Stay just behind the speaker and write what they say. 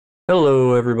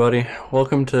Hello everybody,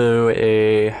 welcome to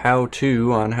a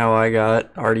how-to on how I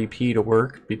got RDP to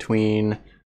work between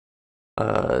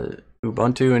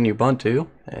Ubuntu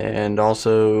and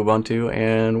also Ubuntu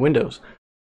and Windows.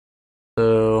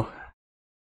 So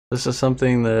this is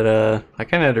something that I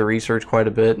kind of had to research quite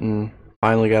a bit and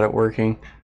finally got it working.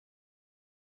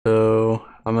 So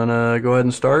I'm gonna go ahead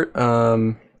and start.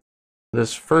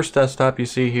 This first desktop you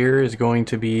see here is going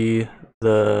to be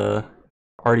the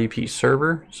RDP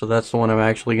server, so that's the one I'm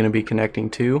actually going to be connecting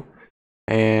to,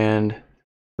 and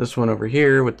this one over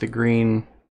here with the green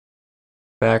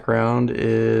background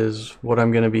is what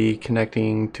I'm going to be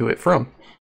connecting to it from.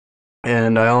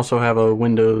 And I also have a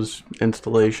Windows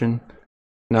installation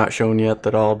not shown yet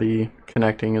that I'll be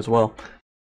connecting as well.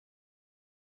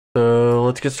 So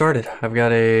let's get started. I've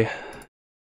got a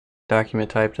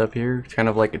document typed up here, kind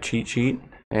of like a cheat sheet,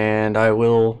 and I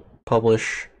will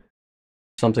publish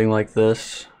something like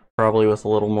this, probably with a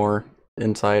little more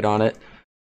insight on it,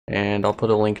 and I'll put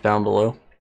a link down below.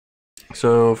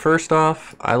 So first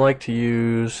off, I like to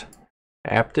use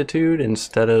aptitude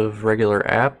instead of regular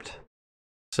apt.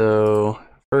 So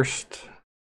first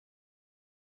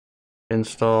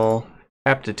install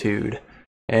aptitude,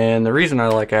 and the reason I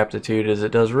like aptitude is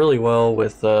it does really well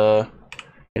with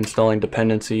installing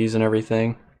dependencies and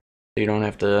everything, so you don't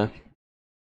have to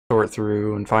sort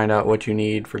through and find out what you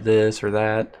need for this or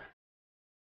that.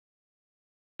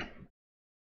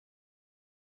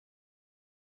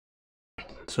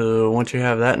 So once you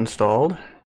have that installed,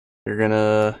 you're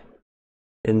gonna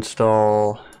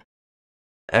install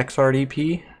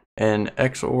xrdp and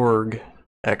xrdp.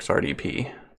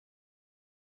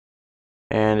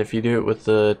 And if you do it with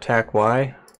the TAC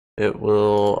Y, it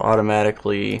will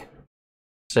automatically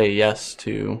say yes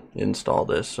to install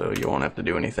this, so you won't have to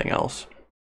do anything else.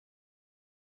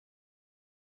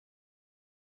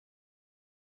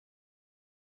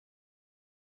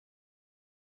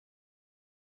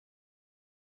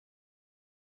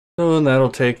 So that'll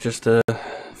take just a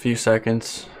few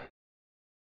seconds.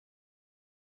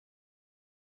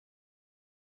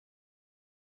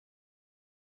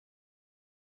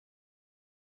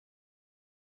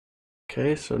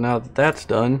 Okay, so now that that's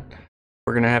done,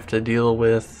 we're going to have to deal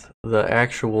with the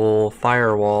actual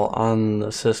firewall on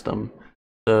the system.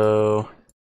 So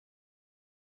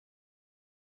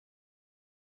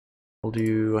we'll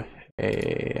do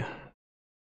a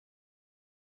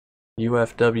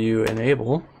UFW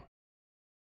enable.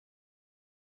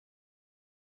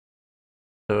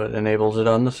 So it enables it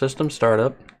on the system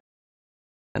startup.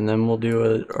 And then we'll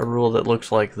do a rule that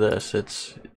looks like this.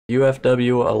 It's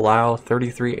UFW allow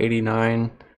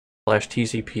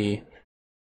 3389/TCP.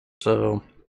 So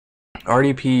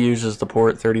RDP uses the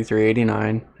port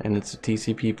 3389 and it's a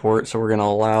TCP port, so we're going to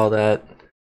allow that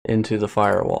into the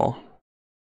firewall.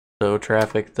 So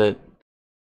traffic that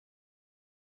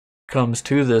comes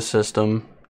to this system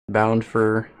bound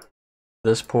for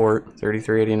this port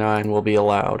 3389 will be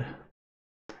allowed.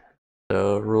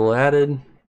 So rule added,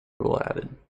 rule added.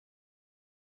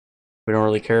 We don't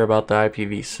really care about the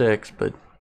IPv6, but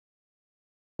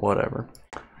whatever.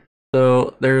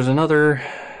 So there's another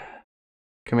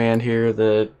command here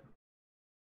that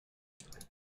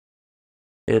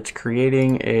it's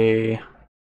creating a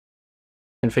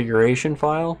configuration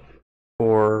file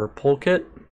for Polkit.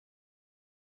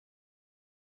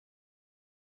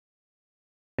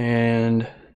 And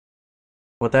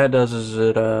what that does is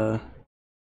it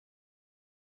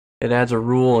adds a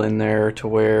rule in there to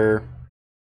where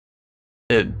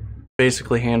it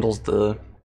basically handles the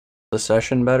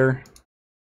session better.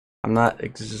 I'm not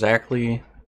exactly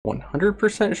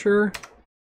 100% sure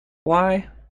why,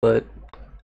 but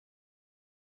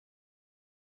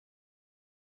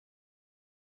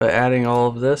adding all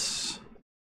of this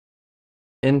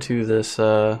into this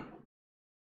file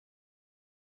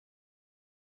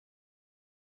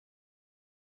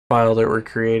that we're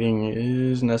creating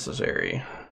is necessary.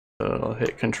 So I'll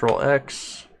hit Control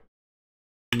X.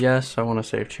 Yes, I want to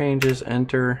save changes,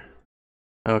 enter.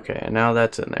 Okay, now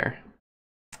that's in there.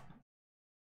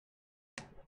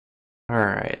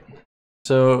 Alright,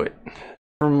 so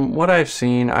from what I've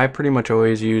seen, I pretty much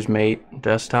always use Mate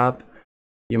Desktop.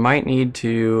 You might need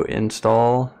to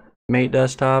install Mate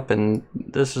Desktop, and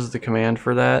this is the command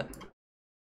for that.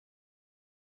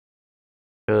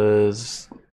 Because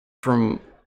from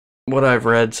what I've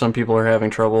read, some people are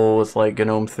having trouble with like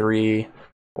GNOME 3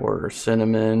 or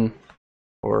Cinnamon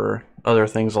or other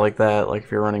things like that, like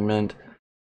if you're running Mint.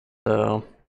 So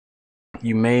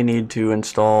you may need to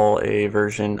install a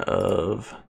version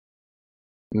of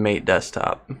Mate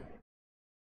Desktop.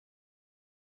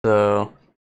 So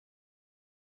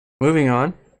moving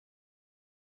on,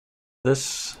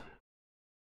 this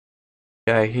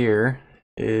guy here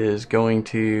is going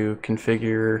to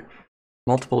configure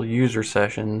multiple user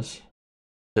sessions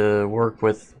to work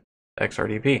with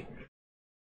xrdp.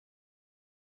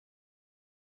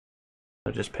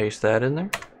 So just paste that in there.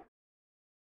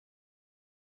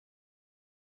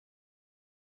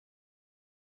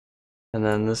 And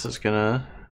then this is gonna,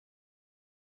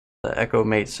 the echo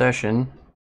mate session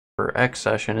for X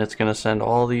session, it's gonna send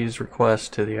all these requests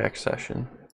to the X session.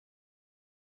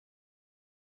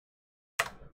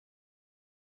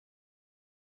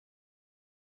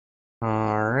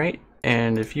 Alright,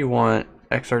 and if you want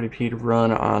xrdp to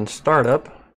run on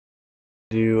startup,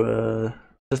 do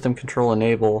system control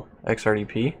enable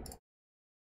xrdp.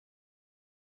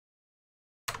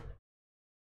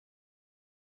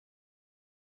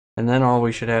 And then all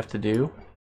we should have to do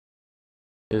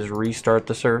is restart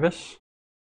the service,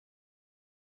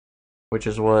 which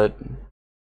is what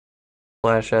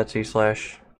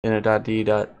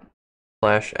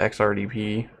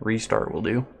 /etc/init.d/xrdp restart will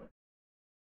do.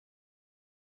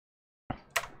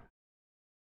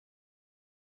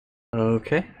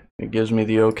 Okay, it gives me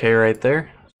the okay right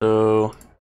there, so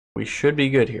we should be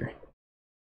good here.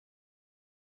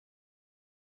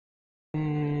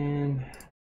 And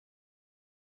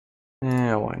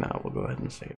yeah, why not? We'll go ahead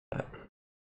and save that.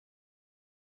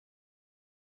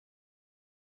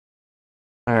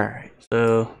 Alright,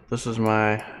 so this is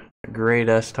my gray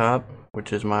desktop,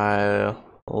 which is my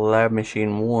lab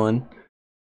machine 1.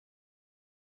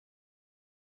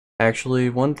 Actually,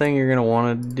 one thing you're going to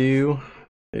want to do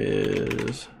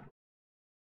is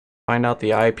find out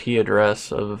the IP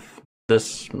address of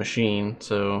this machine.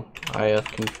 So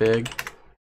ifconfig.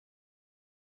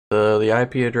 The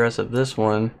IP address of this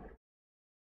one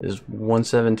is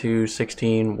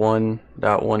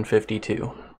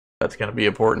 172.16.1.152. That's going to be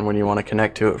important when you want to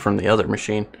connect to it from the other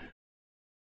machine.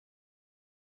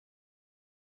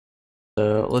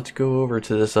 So let's go over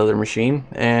to this other machine,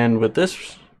 and with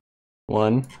this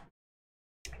one,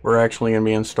 we're actually going to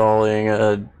be installing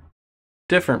a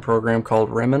different program called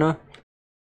Remmina.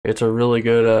 It's a really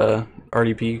good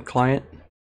RDP client.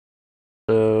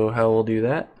 So how we'll do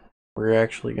that, we're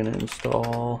actually going to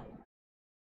install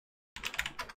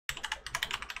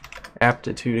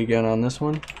aptitude again on this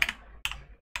one.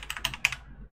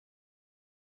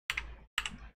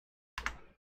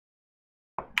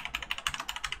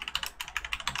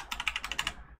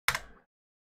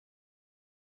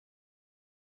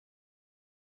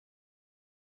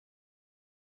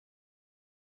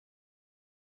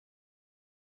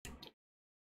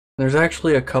 There's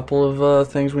actually a couple of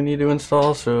things we need to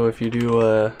install, so if you do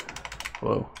a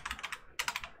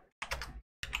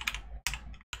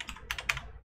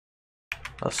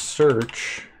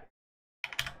search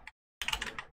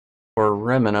for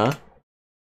Remmina,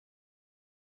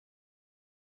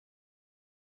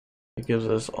 it gives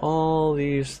us all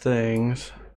these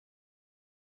things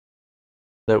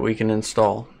that we can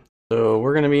install. So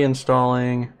we're going to be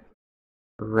installing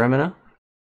Remmina,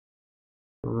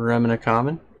 Remmina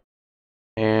Common,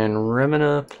 and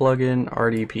Remmina plugin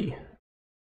RDP.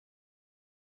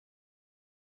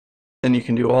 And you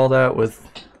can do all that with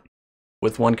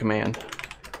one command.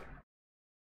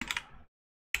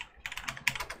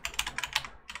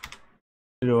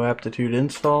 Sudo aptitude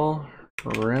install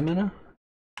Remmina.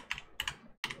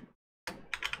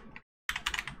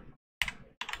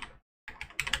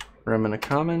 Remmina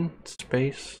Common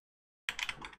space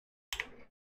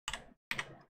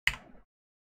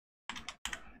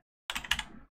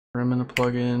Remmina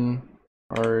plugin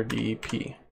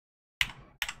RDP.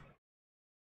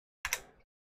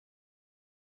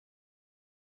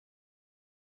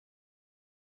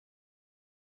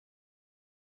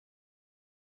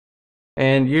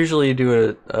 And usually you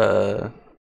do a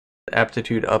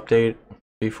aptitude update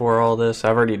before all this.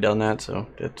 I've already done that, so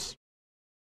it's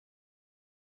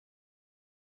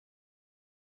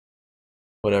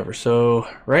whatever. So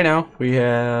right now we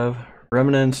have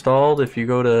Remmina installed. If you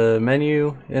go to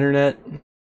menu, internet,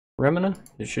 Remmina,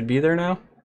 it should be there now.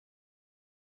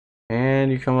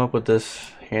 And you come up with this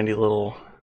handy little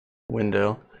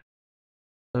window.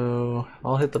 So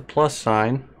I'll hit the plus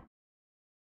sign.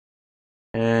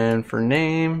 And for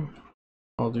name,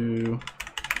 I'll do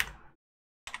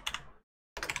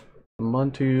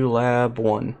Ubuntu Lab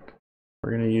 1. We're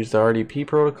going to use the RDP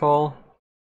protocol.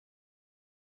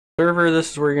 Server,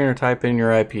 this is where you're going to type in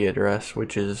your IP address,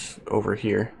 which is over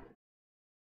here.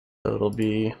 So it'll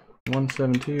be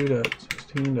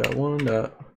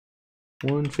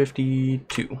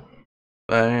 172.16.1.152.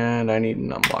 And I need an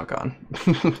unblock on.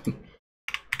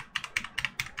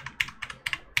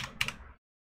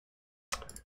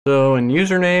 So, and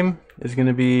username is going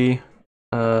to be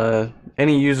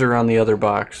any user on the other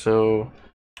box. So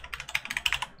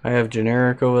I have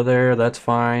generic over there, that's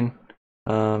fine.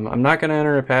 I'm not going to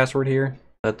enter a password here.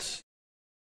 That's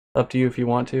up to you if you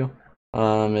want to.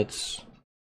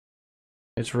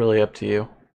 It's really up to you.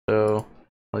 So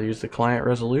I'll use the client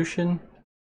resolution.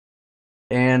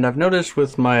 And I've noticed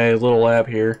with my little app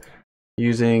here,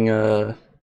 using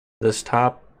this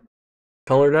top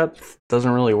color depth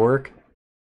doesn't really work.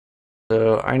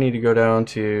 So I need to go down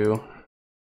to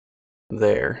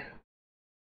there.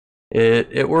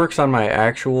 It works on my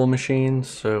actual machines,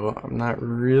 so I'm not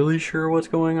really sure what's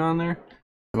going on there.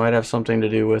 It might have something to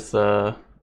do with the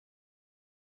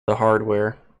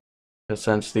hardware,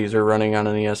 since these are running on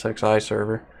an ESXi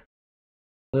server.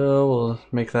 So we'll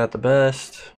make that the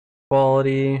best.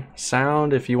 Quality,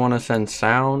 sound, if you want to send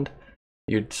sound,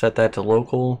 you'd set that to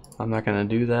local. I'm not going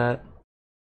to do that.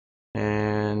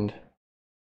 And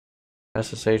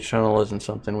SSH tunnel isn't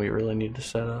something we really need to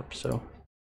set up, so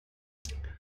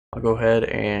I'll go ahead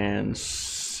and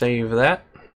save that.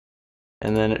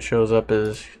 And then it shows up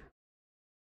as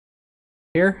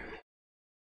here.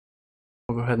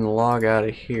 We'll go ahead and log out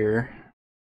of here.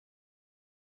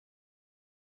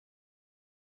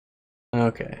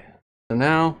 Okay, so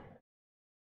now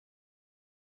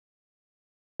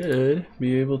should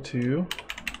be able to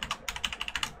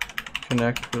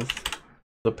connect with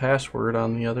the password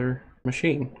on the other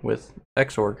machine with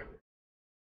xorg.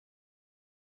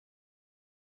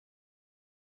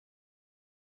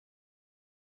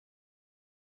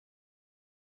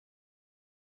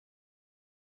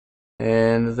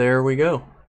 And there we go.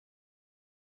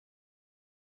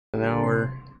 So now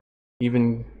we're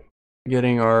even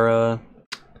getting our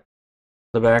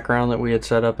the background that we had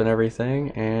set up and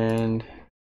everything, and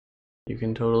you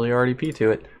can totally RDP to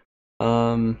it.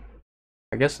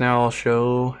 I guess now I'll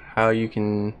show how you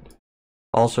can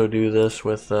also do this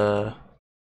with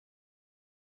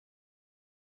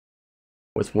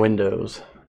Windows.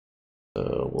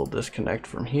 So we'll disconnect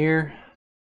from here,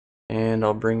 and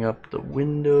I'll bring up the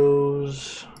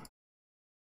Windows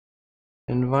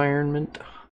environment.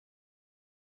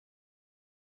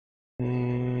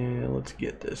 And let's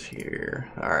get this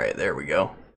here. All right, there we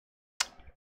go.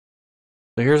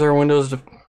 So here's our Windows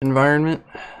environment.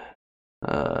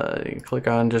 You can click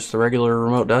on just the regular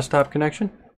remote desktop connection.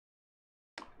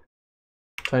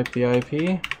 Type the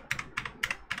IP.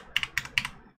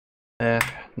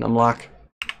 Numlock.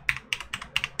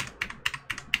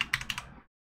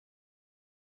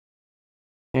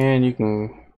 And you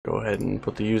can go ahead and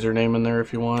put the username in there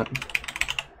if you want.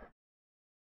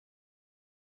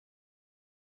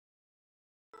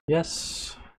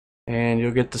 Yes, and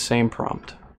you'll get the same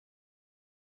prompt.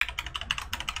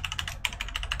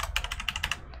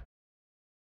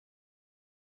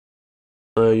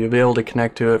 So you'll be able to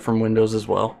connect to it from Windows as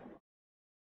well.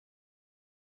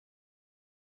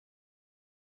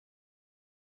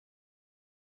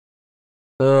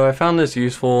 So I found this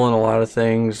useful in a lot of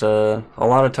things. A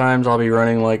lot of times I'll be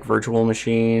running like virtual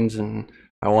machines, and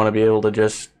I want to be able to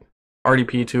just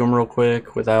RDP to them real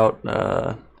quick without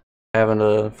having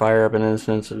to fire up an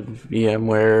instance of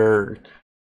VMware or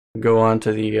go on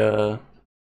to the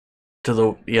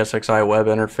ESXi web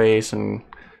interface and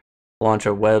launch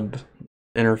a web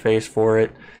interface for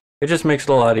it. It just makes it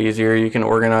a lot easier. You can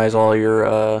organize all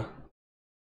your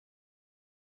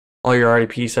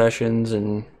RDP sessions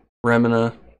in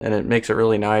Remmina, and it makes it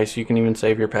really nice. You can even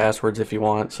save your passwords if you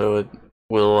want, so it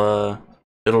will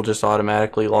it'll just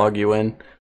automatically log you in.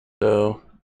 So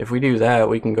if we do that,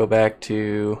 we can go back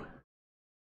to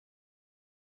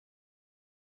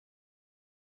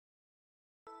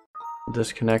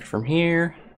disconnect from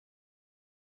here.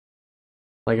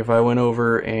 Like if I went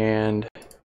over and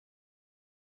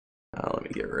let me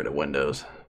get rid of Windows.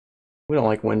 We don't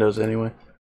like Windows anyway.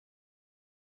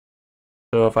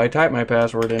 So if I type my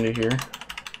password into here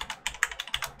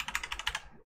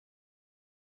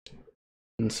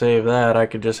and save that, I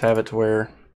could just have it to where,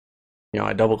 you know,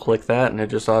 I double click that and it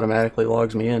just automatically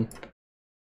logs me in.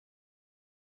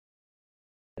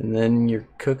 And then you're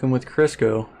cooking with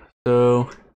Crisco. So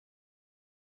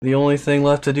the only thing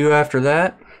left to do after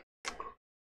that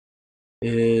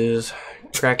is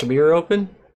crack a beer open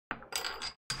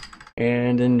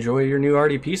and enjoy your new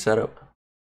RDP setup.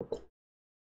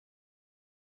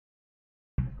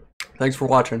 Thanks for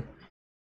watching.